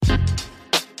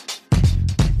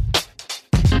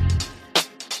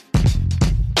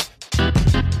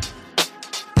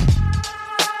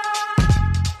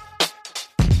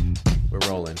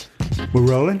We're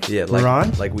rolling? Yeah, we're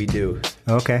on? like we do.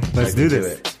 Okay, let's do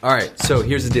this. All right, so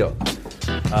here's the deal.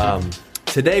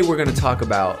 Today we're going to talk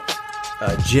about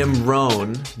Jim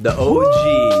Rohn, the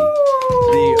OG.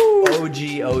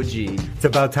 The OG. It's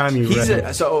about time you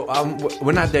read.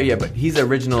 We're not there yet, but he's the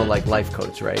original life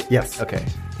coach, right? Yes. Okay.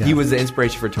 Yeah. He was the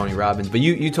inspiration for Tony Robbins, but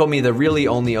you told me the really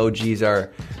only OGs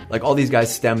are all these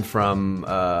guys stemmed from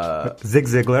Zig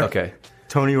Ziglar. Okay.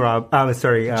 Jim Rohn,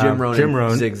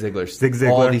 Zig Ziglar.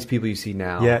 All these people you see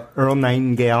now. Yeah, Earl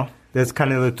Nightingale. There's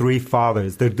kind of the three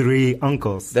fathers, the three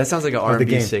uncles. That sounds like an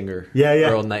R&B singer. Yeah.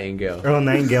 Earl Nightingale. Earl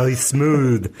Nightingale, he's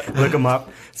smooth. Look him up.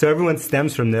 So everyone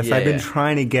stems from this. I've been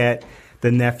trying to get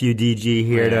the nephew DG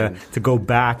here to go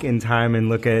back in time and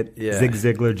look at Zig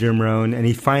Ziglar, Jim Rohn, and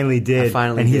he finally did.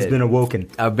 He's been awoken.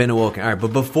 I've been awoken. All right,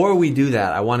 but before we do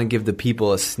that, I want to give the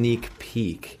people a sneak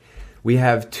peek. We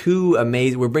have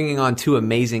we're bringing on two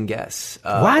amazing guests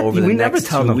over the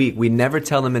next 2 weeks. We never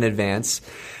tell them in advance.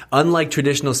 Unlike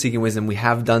traditional Seeking Wisdom, we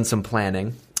have done some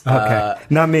planning. Okay.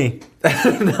 Not me.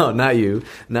 No, not you.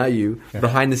 Yeah.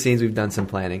 Behind the scenes, we've done some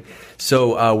planning.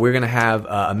 So we're going to have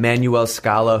Emmanuel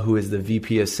Scala, who is the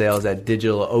VP of Sales at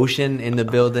DigitalOcean, in the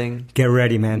building. Get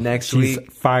ready, man. Next She's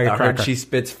week. Firecracker. I heard she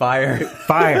spits fire.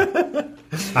 Fire.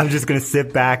 I'm just going to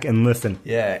sit back and listen.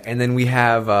 Yeah, and then we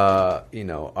have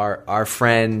our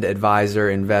friend, advisor,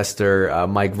 investor,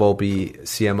 Mike Volpe,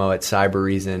 CMO at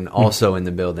Cybereason, also in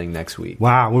the building next week.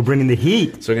 Wow, we're bringing the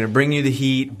heat. So we're going to bring you the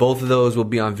heat. Both of those will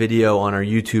be on video on our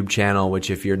YouTube channel, which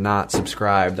if you're not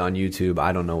subscribed on YouTube,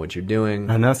 I don't know what you're doing.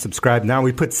 I'm not subscribed. Now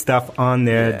we put stuff on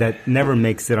there that never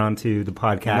makes it onto the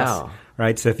podcast. No.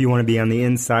 Right? So if you want to be on the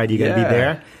inside, you got to be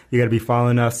there. You got to be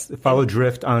following us. Follow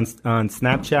Drift on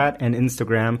Snapchat and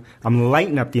Instagram. I'm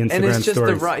lighting up the Instagram and it's just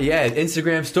stories.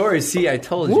 Instagram stories. See, I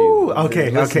told you. Woo! Okay.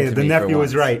 The nephew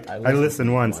was right. I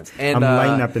listened once. And, I'm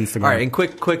lighting up Instagram. All right, and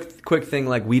quick thing.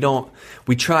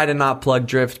 We try to not plug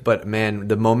Drift, but man,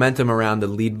 the momentum around the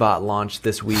LeadBot launch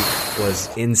this week was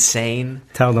insane.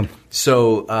 Tell them.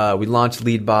 So we launched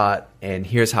LeadBot, and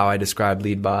here's how I describe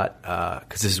LeadBot,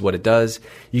 because this is what it does.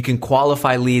 You can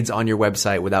qualify leads on your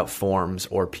website without forms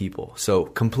or people. So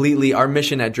completely, our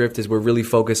mission at Drift is we're really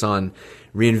focused on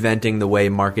reinventing the way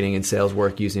marketing and sales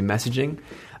work using messaging.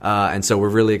 And so we're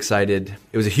really excited.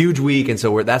 It was a huge week, and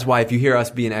so that's why if you hear us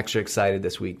being extra excited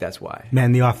this week, that's why.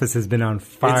 Man, the office has been on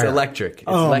fire. It's electric.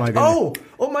 My goodness.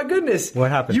 Oh my goodness.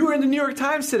 What happened? You were in the New York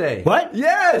Times today. What?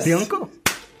 Yes. The uncle?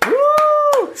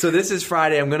 Woo! So this is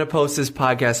Friday. I'm going to post this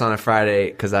podcast on a Friday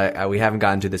because we haven't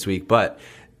gotten to this week. But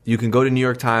you can go to New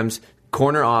York Times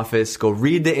corner office, go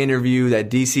read the interview that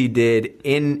DC did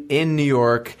in New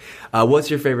York. What's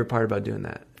your favorite part about doing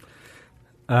that?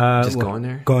 Going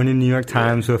there? Going to New York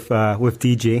Times with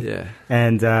DG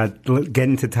and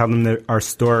getting to tell them our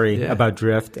story about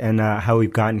Drift and how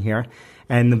we've gotten here.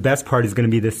 And the best part is going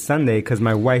to be this Sunday because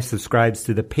my wife subscribes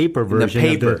to the paper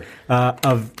version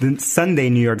of the Sunday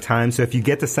New York Times. So if you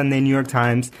get the Sunday New York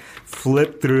Times,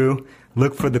 flip through,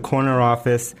 look for the corner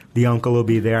office. The uncle will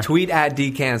be there. Tweet at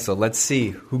DCancel. Let's see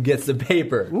who gets the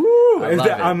paper. Woo!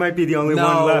 I might be the only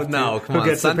one left. No, come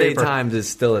on. Sunday Times is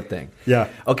still a thing. Yeah.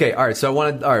 Okay. All right. So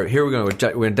here we go. We're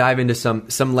going to dive into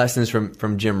some lessons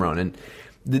from Jim Rohn. And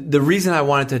the reason I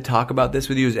wanted to talk about this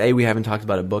with you is A, we haven't talked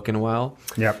about a book in a while.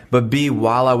 Yep. But B,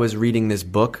 while I was reading this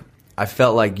book, I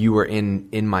felt like you were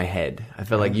in my head. I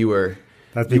felt like you were.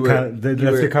 I'm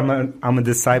a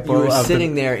disciple. You were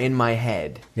sitting there in my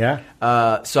head. Yeah.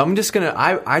 So I'm just gonna.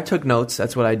 I took notes.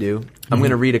 That's what I do. I'm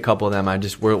gonna read a couple of them.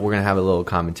 We're gonna have a little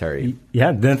commentary.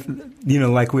 Yeah.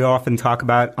 Like we often talk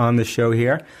about on the show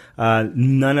here,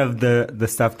 none of the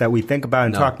stuff that we think about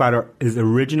and talk about is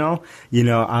original.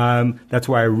 That's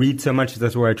why I read so much.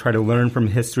 That's why I try to learn from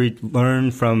history,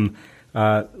 learn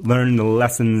the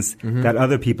lessons that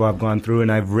other people have gone through.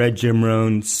 And I've read Jim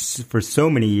Rohn for so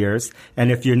many years.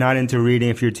 And if you're not into reading,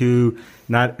 if you're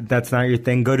that's not your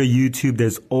thing, go to YouTube.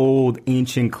 There's old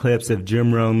ancient clips of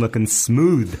Jim Rohn looking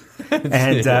smooth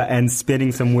and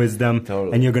spitting some wisdom.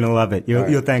 Totally. And you're going to love it.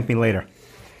 You'll thank me later.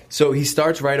 So he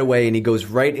starts right away and he goes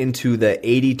right into the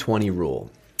 80-20 rule.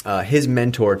 His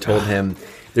mentor told him,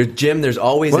 there's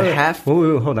always a half.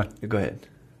 Wait, hold on. Go ahead.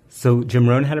 So Jim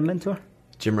Rohn had a mentor?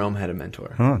 Jim Rohn had a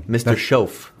mentor. Mr.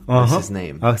 Schoaf was his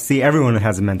name. See, everyone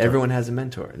has a mentor. Everyone has a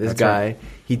mentor. This guy,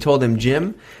 he told him,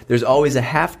 Jim, there's always a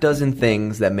half dozen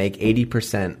things that make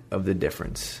 80% of the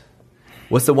difference.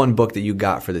 What's the one book that you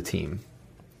got for the team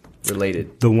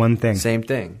related? The One Thing. Same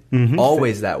thing.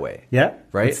 Always that way. Yeah.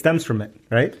 Right? It stems from it,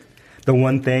 right? The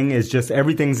One Thing is just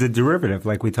everything's a derivative,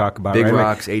 like we talk about. Big right?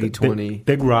 Rocks, 80-20.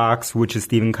 Big Rocks, which is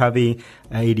Stephen Covey,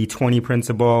 80-20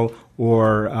 principle,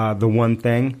 or the one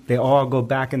thing, they all go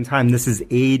back in time. This is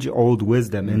age-old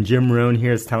wisdom, and Jim Rohn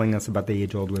here is telling us about the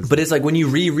age-old wisdom. But it's like when you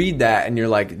reread that and you're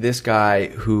like, this guy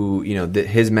who,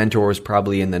 his mentor was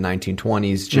probably in the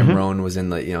 1920s, Jim Rohn was in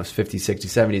the 50s, 60s,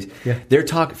 70s. Yeah. They're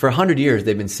talking for 100 years.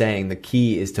 They've been saying the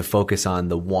key is to focus on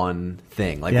the one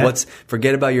thing. Like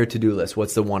forget about your to-do list.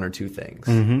 What's the one or two things?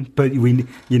 Mm-hmm. But we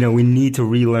need to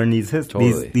relearn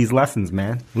these lessons,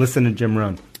 man. Listen to Jim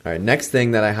Rohn. All right. Next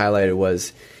thing that I highlighted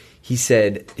was he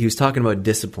said he was talking about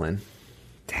discipline.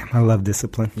 Damn, I love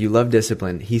discipline. You love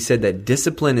discipline. He said that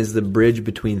discipline is the bridge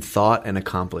between thought and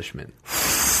accomplishment.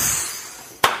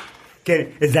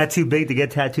 Is that too big to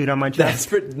get tattooed on my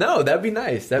chest? No, that'd be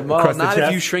nice. Not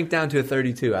if you shrink down to a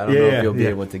 32. I don't know if you'll be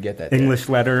able to get that. English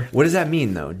letter. What does that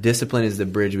mean, though? Discipline is the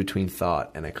bridge between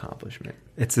thought and accomplishment.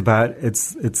 It's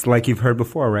like you've heard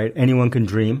before, right? Anyone can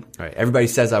dream. Right. Everybody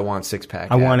says, I want six-pack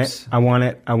I want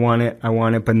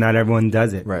it, but not everyone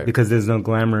does it. Right. Because there's no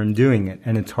glamour in doing it.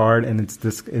 And it's hard, and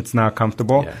it's not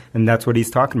comfortable. Yeah. And that's what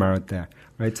he's talking about right there.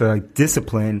 Right, so like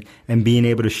discipline and being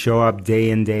able to show up day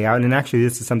in, day out. And actually,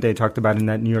 this is something I talked about in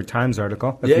that New York Times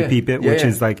article, if you peep it, which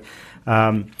is like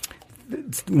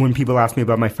when people ask me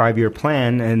about my 5-year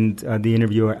plan, and the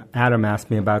interviewer Adam asked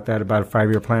me about a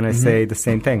 5-year plan, I say the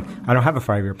same thing. I don't have a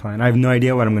 5-year plan. I have no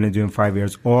idea what I'm going to do in 5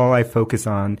 years. All I focus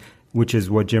on, which is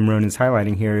what Jim Rohn is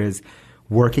highlighting here, is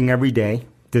working every day,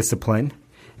 discipline,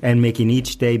 and making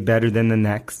each day better than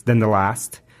the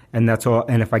last. And that's all.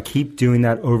 And if I keep doing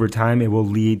that over time, it will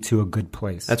lead to a good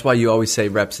place. That's why you always say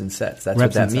reps and sets. That's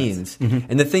what that means. Mm-hmm.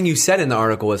 And the thing you said in the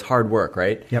article was hard work,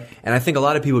 right? Yep. And I think a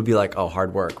lot of people would be like, oh,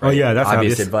 hard work, right? Oh, yeah, that's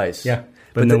obvious advice. Yeah.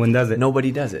 But no one does it.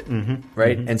 Nobody does it,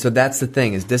 right? Mm-hmm. And so that's the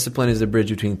thing, is discipline is the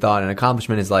bridge between thought and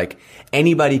accomplishment. Is like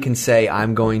anybody can say,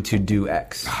 I'm going to do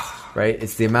X, right?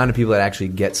 It's the amount of people that actually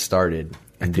get started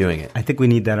and doing it. I think we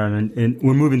need that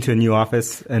we're moving to a new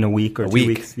office in a week or 2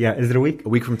 weeks. Yeah, is it a week? A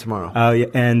week from tomorrow. Yeah,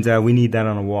 and we need that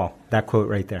on a wall. That quote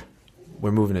right there.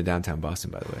 We're moving to downtown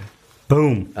Boston, by the way.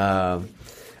 Boom. All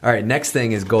right, next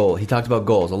thing is goal. He talked about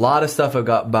goals. A lot of stuff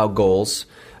about goals.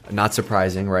 Not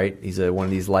surprising, right? He's one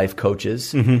of these life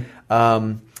coaches.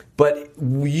 Mm-hmm. But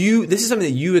this is something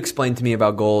that you explained to me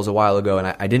about goals a while ago, and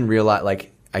I didn't realize,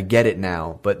 like, I get it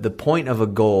now. But the point of a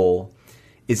goal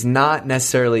is not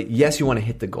necessarily, yes, you want to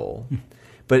hit the goal,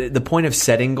 but the point of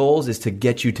setting goals is to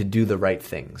get you to do the right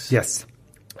things. Yes.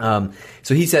 So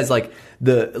he says, like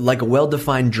a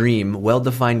well-defined dream,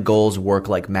 well-defined goals work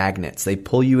like magnets. They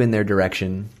pull you in their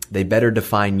direction. They better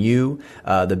define you.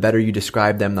 The better you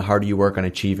describe them, the harder you work on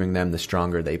achieving them, the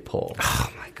stronger they pull.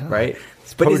 Oh my God. Right?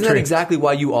 But isn't that exactly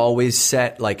why you always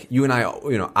set, like, you and I,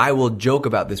 I will joke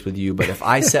about this with you, but if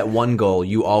I set one goal,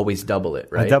 you always double it,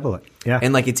 right? I double it, yeah.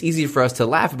 And, like, it's easy for us to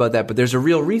laugh about that, but there's a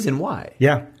real reason why.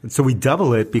 Yeah. So we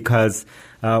double it because,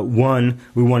 one,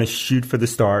 we want to shoot for the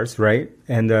stars, right?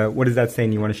 And what is that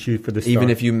saying? You want to shoot for the stars. Even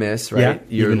if you miss, right?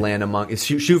 Yeah,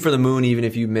 shoot for the moon, even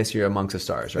if you miss, you're amongst the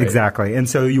stars, right? Exactly. And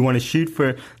so you want to shoot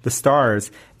for the stars.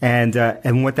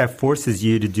 And what that forces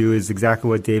you to do is exactly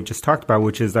what Dave just talked about,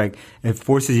 which is like it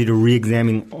forces you to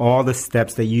re-examine all the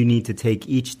steps that you need to take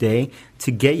each day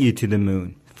to get you to the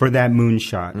moon for that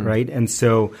moonshot, right? And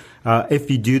so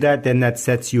if you do that, then that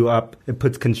sets you up. It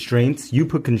puts constraints. You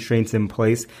put constraints in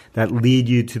place that lead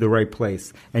you to the right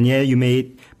place. And yeah, you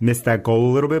may miss that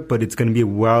goal a little bit, but it's going to be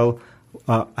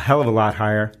a hell of a lot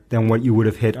higher than what you would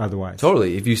have hit otherwise.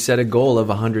 Totally. If you set a goal of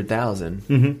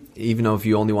 100,000, even though if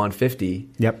you only want 50,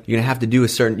 yep, you're gonna have to do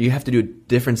a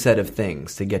different set of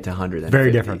things to get to 100.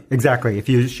 Very different. Exactly. If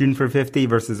you're shooting for 50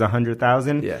 versus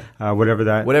 100,000, whatever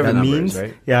that means, is,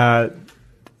 right?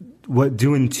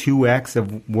 Doing 2x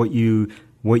of what you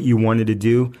wanted to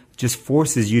do just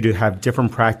forces you to have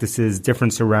different practices,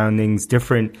 different surroundings,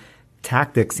 different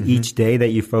tactics each day that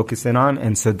you focus in on,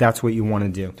 and so that's what you want to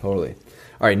do. Totally.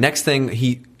 All right, next thing,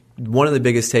 one of the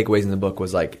biggest takeaways in the book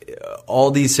was like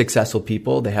all these successful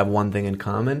people, they have one thing in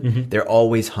common. They're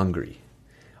always hungry.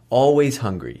 Always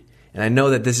hungry. And I know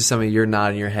that this is something you're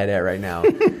nodding your head at right now.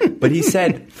 But he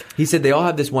said they all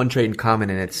have this one trait in common,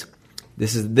 and it's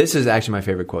this is actually my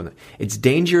favorite quote. It's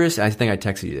dangerous. I think I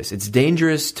texted you this. It's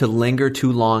dangerous to linger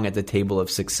too long at the table of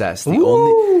success.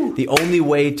 The only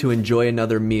way to enjoy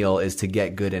another meal is to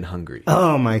get good and hungry.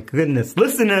 Oh my goodness!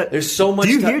 Listen to there's so much.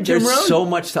 Do you hear Jim Rohn? There's so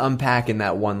much to unpack in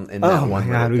that one. Oh my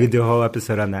God, we could do a whole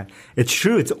episode on that. It's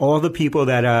true. It's all the people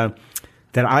that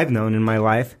I've known in my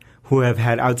life who have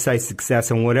had outside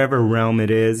success in whatever realm it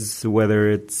is,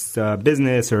 whether it's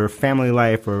business or family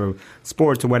life or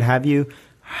sports or what have you.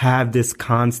 Have this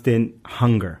constant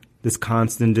hunger, this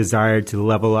constant desire to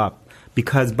level up.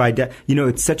 because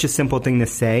it's such a simple thing to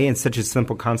say and such a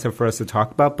simple concept for us to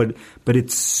talk about, but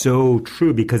it's so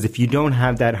true, because if you don't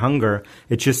have that hunger,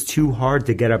 it's just too hard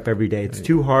to get up every day. It's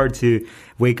too hard to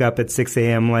wake up at 6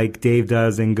 a.m. like Dave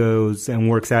does and goes and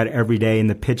works out every day in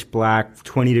the pitch black,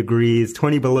 20 degrees,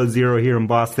 20 below zero here in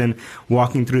Boston,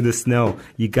 walking through the snow.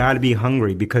 You got to be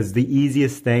hungry, because the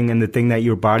easiest thing and the thing that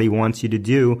your body wants you to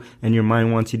do and your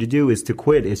mind wants you to do is to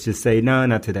quit. It's just say, no,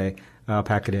 not today. I'll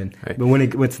pack it in. Right. But when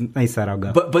it's nice out, I'll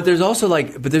go. But there's also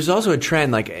a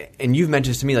trend, like, and you've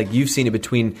mentioned to me, like, you've seen it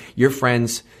between your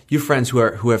friends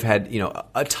who have had,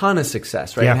 a ton of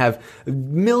success, right? Yeah. And have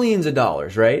millions of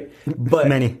dollars, right? But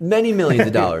many millions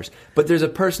of dollars. But there's a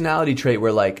personality trait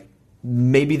where, like,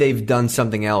 maybe they've done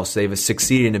something else. They've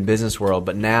succeeded in a business world,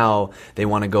 but now they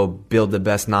want to go build the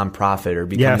best nonprofit or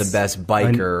become the best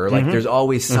biker. Or there's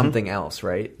always something else,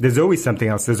 right? There's always something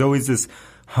else. There's always this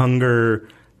hunger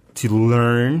to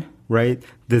learn, right?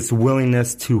 This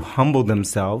willingness to humble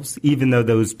themselves, even though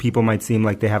those people might seem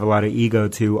like they have a lot of ego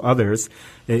to others.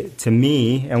 To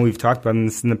me, and we've talked about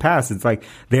this in the past, it's like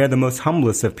they're the most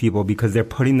humblest of people, because they're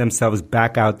putting themselves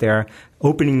back out there,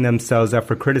 opening themselves up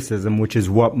for criticism, which is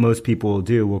what most people will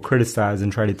do, will criticize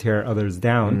and try to tear others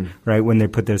down, right, when they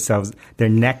put their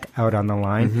neck out on the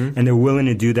line. And they're willing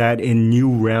to do that in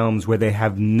new realms where they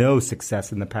have no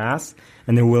success in the past.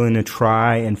 And they're willing to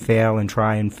try and fail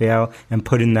and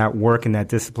put in that work and that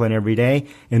discipline every day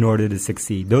in order to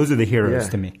succeed. Those are the heroes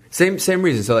to me. Same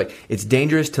reason. So, like, it's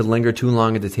dangerous to linger too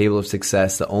long at the table of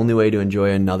success. The only way to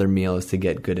enjoy another meal is to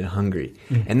get good and hungry.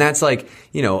 And that's like,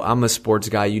 I'm a sports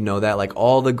guy. You know that. Like,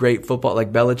 all the great football,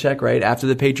 like Belichick, right? After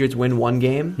the Patriots win one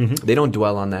game, they don't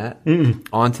dwell on that.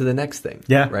 On to the next thing.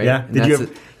 Yeah, right? Yeah. Did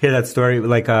you hear that story?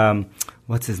 Like,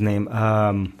 what's his name?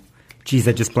 Geez,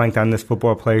 I just blanked on this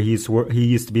football player. He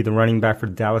used to be the running back for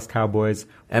the Dallas Cowboys.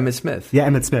 Emmitt Smith. Yeah,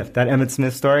 Emmitt Smith. That Emmitt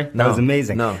Smith story? That was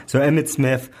amazing. No. So Emmitt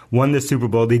Smith won the Super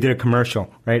Bowl. They did a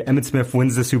commercial, right? Emmitt Smith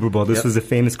wins the Super Bowl. This was a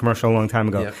famous commercial a long time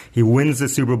ago. Yep. He wins the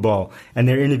Super Bowl, and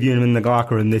they're interviewing him in the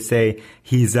locker room. They say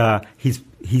he's got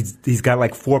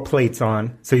like 4 plates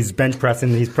on. So he's bench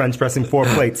pressing 4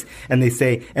 plates. And they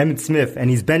say, Emmitt Smith,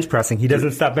 and he's bench pressing. He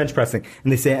doesn't stop bench pressing.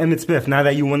 And they say, Emmitt Smith, now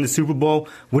that you won the Super Bowl,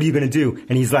 what are you going to do?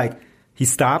 And he's like, he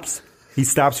stops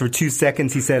for 2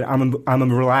 seconds. He said, I'm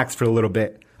gonna relax for a little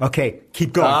bit. Okay,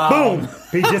 keep going. Boom!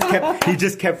 He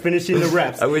just kept finishing the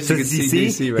reps. I wish you could see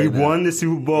DC right He now. won the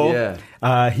Super Bowl.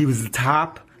 Yeah. He was the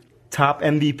top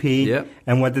MVP. Yep.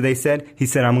 And what did they said? He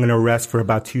said, I'm going to rest for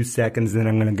about 2 seconds, then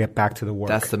I'm going to get back to the work.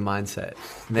 That's the mindset.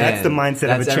 Man, that's the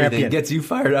mindset of a champion. Gets you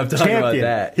fired up talking about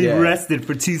that. He rested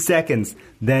for 2 seconds.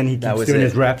 Then he keeps doing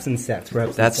his reps and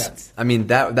sets. I mean,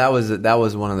 that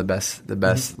was one of the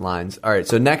best lines. All right,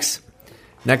 so next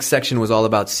section was all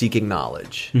about seeking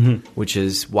knowledge, which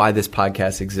is why this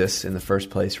podcast exists in the first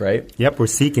place, right? Yep, we're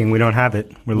seeking. We don't have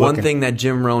it. We're looking. One thing that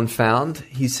Jim Rohn found,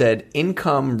 he said,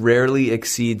 income rarely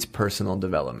exceeds personal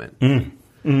development. And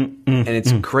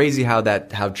it's crazy how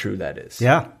true that is.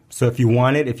 Yeah. So if you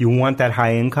want that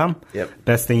high income,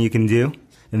 best thing you can do,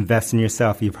 invest in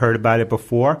yourself. You've heard about it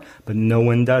before, but no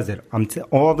one does it.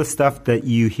 All the stuff that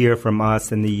you hear from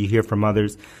us and that you hear from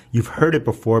others, you've heard it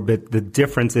before, but the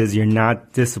difference is you're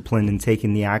not disciplined in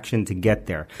taking the action to get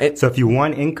there. So if you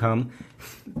want income,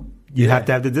 you have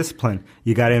to have the discipline.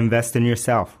 You got to invest in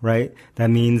yourself, right? That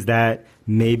means that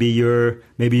maybe you're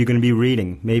going to be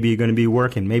reading, maybe you're going to be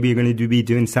working, maybe you're going to be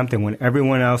doing something when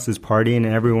everyone else is partying and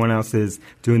everyone else is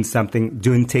doing something,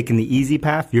 taking the easy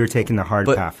path. You're taking the hard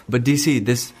path. But DC,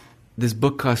 this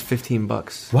book costs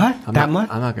 $15. What? That much?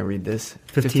 I'm not going to read this.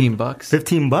 $15.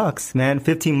 $15, man.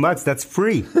 $15. That's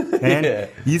free. Man,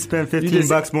 you spent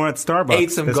 $15 more at Starbucks.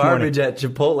 Ate some garbage at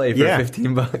Chipotle for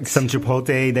 $15. Some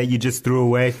Chipotle that you just threw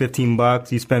away.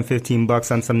 $15. You spent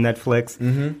 $15 on some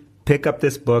Netflix. Pick up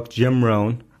this book, Jim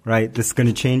Rohn. Right, this is going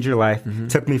to change your life.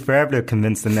 Took me forever to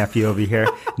convince the nephew over here.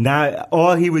 Now,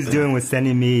 all he was doing was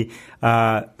sending me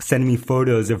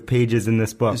photos of pages in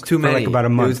this book. There's too many. For like about a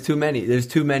month. There's too many. There's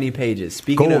too many pages.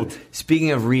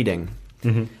 Speaking of reading,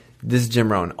 this is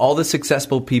Jim Rohn. All the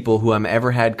successful people who I've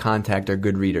ever had contact are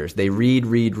good readers. They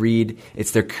read. It's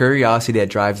their curiosity that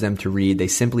drives them to read. They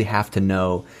simply have to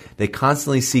know. They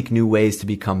constantly seek new ways to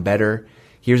become better.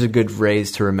 Here's a good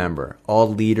phrase to remember. All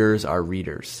leaders are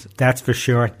readers. That's for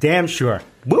sure. Damn sure.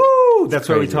 Woo! That's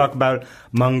why we talk about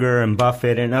Munger and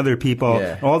Buffett and other people.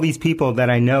 Yeah. All these people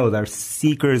that I know that are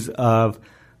seekers of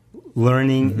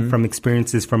learning from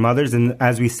experiences from others. And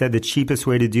as we said, the cheapest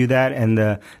way to do that and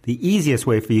the easiest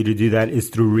way for you to do that is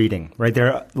through reading, right?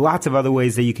 There are lots of other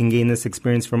ways that you can gain this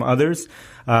experience from others.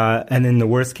 And in the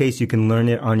worst case, you can learn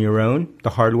it on your own,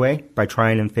 the hard way, by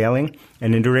trying and failing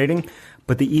and iterating.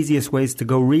 but the easiest way is to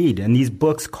go read. And these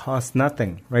books cost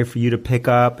nothing, right, for you to pick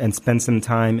up and spend some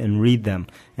time and read them.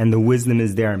 And the wisdom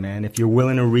is there, man. If you're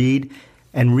willing to read,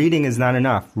 and reading is not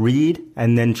enough. Read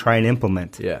and then try and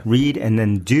implement. Yeah. Read and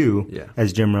then do, Yeah.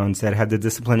 as Jim Rohn said, have the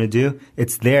discipline to do.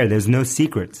 It's there. There's no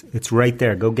secrets. It's right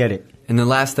there. Go get it. And the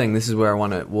last thing, this is where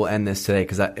we'll end this today,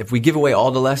 because if we give away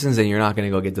all the lessons, then you're not going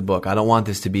to go get the book. I don't want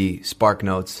this to be Spark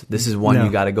Notes. This is one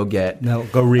you got to go get. No,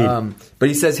 go read. But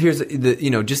he says, here's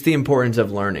just the importance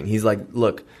of learning. He's like,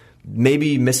 look,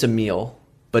 maybe miss a meal,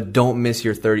 but don't miss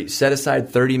your 30. Set aside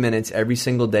 30 minutes every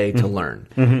single day to learn.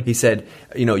 Mm-hmm. He said,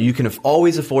 you can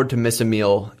always afford to miss a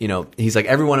meal. He's like,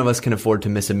 every one of us can afford to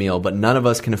miss a meal, but none of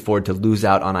us can afford to lose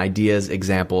out on ideas,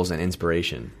 examples, and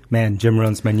inspiration. Man, Jim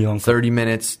Rohn's menu on 30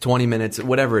 minutes, 20 minutes,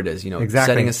 whatever it is,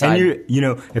 exactly. Setting aside.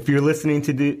 And if you're listening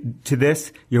to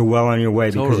this, you're well on your way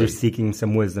because Totally. you're seeking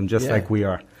some wisdom, just like we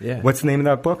are. Yeah. What's the name of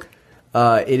that book?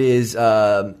 It is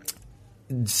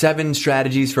 7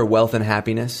 Strategies for Wealth and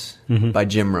Happiness by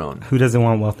Jim Rohn. Who doesn't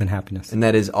want wealth and happiness? And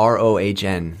that is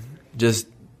Rohn. Just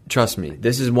trust me.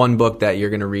 This is one book that you're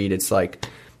going to read. It's like,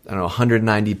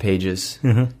 190 pages.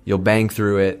 Mm-hmm. You'll bang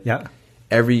through it. Yeah.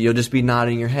 You'll just be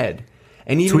nodding your head.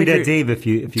 And even tweet at Dave if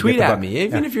you tweet get the at book. me.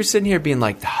 Even if you're sitting here being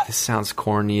like, this sounds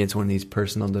corny. It's one of these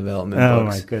personal development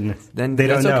books. Oh my goodness. Then they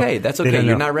that's don't okay. know. That's okay.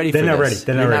 You're not ready for this.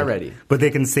 They're not ready. But they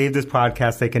can save this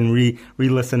podcast. They can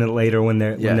re-listen it later when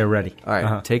they're ready. All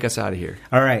right. Take us out of here.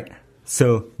 All right.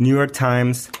 So New York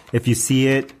Times, if you see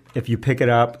it, if you pick it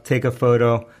up, take a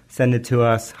photo, send it to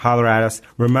us, holler at us.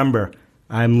 Remember,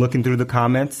 I'm looking through the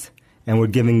comments and we're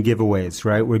giving giveaways,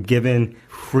 right? We're giving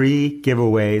free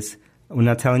giveaways. We're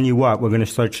not telling you what. We're going to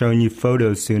start showing you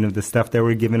photos soon of the stuff that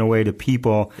we're giving away to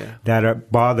people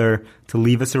that bother to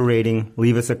leave us a rating,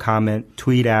 leave us a comment,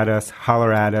 tweet at us,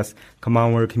 holler at us. Come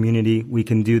on, we're a community. We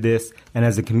can do this. And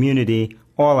as a community,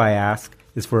 all I ask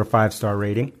is for a 5-star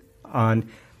rating on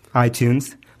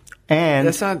iTunes and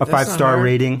a 5-star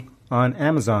rating on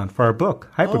Amazon for our book,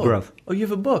 Hypergrowth. Oh, you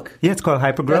have a book? Yeah, it's called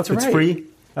Hypergrowth. That's right. It's free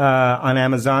on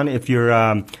Amazon. If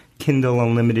you're Kindle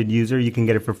Unlimited user, you can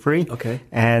get it for free. Okay.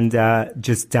 And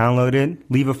just download it,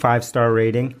 leave a 5-star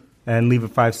rating, and leave a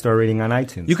 5-star rating on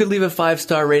iTunes. You could leave a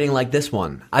 5-star rating like this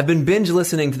one. I've been binge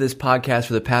listening to this podcast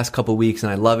for the past couple weeks,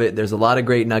 and I love it. There's a lot of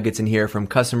great nuggets in here from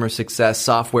customer success,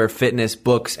 software, fitness,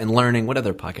 books, and learning. What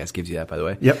other podcast gives you that, by the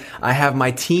way? Yep. I have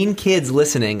my teen kids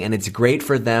listening, and it's great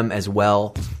for them as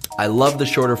well. I love the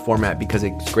shorter format because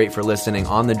it's great for listening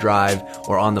on the drive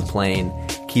or on the plane.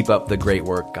 Keep up the great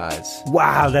work, guys.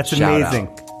 Wow, that's Shout amazing.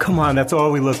 out. Come on, that's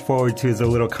all we look forward to is a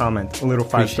little comment, a little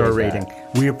 5-star rating.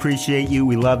 We appreciate you.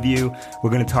 We love you. We're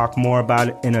going to talk more about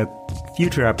it in a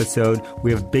future episode.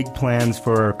 We have big plans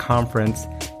for our conference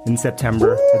in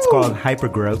September. Woo! It's called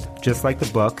Hypergrowth, just like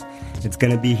the book. It's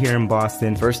going to be here in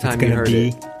Boston. First time you heard it.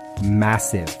 It's going to be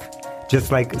massive.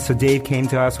 So Dave came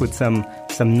to us with some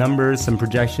numbers, some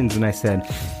projections, and I said,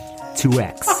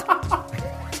 2x.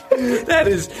 That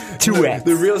is 2x.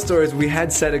 The real story is we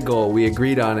had set a goal, we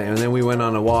agreed on it, and then we went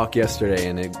on a walk yesterday,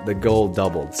 and the goal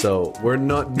doubled. So we're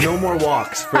no more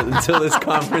walks until this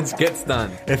conference gets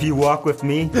done. If you walk with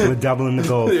me, we're doubling the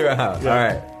goal. You're out. Yeah. All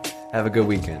right. Have a good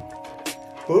weekend.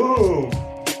 Boom.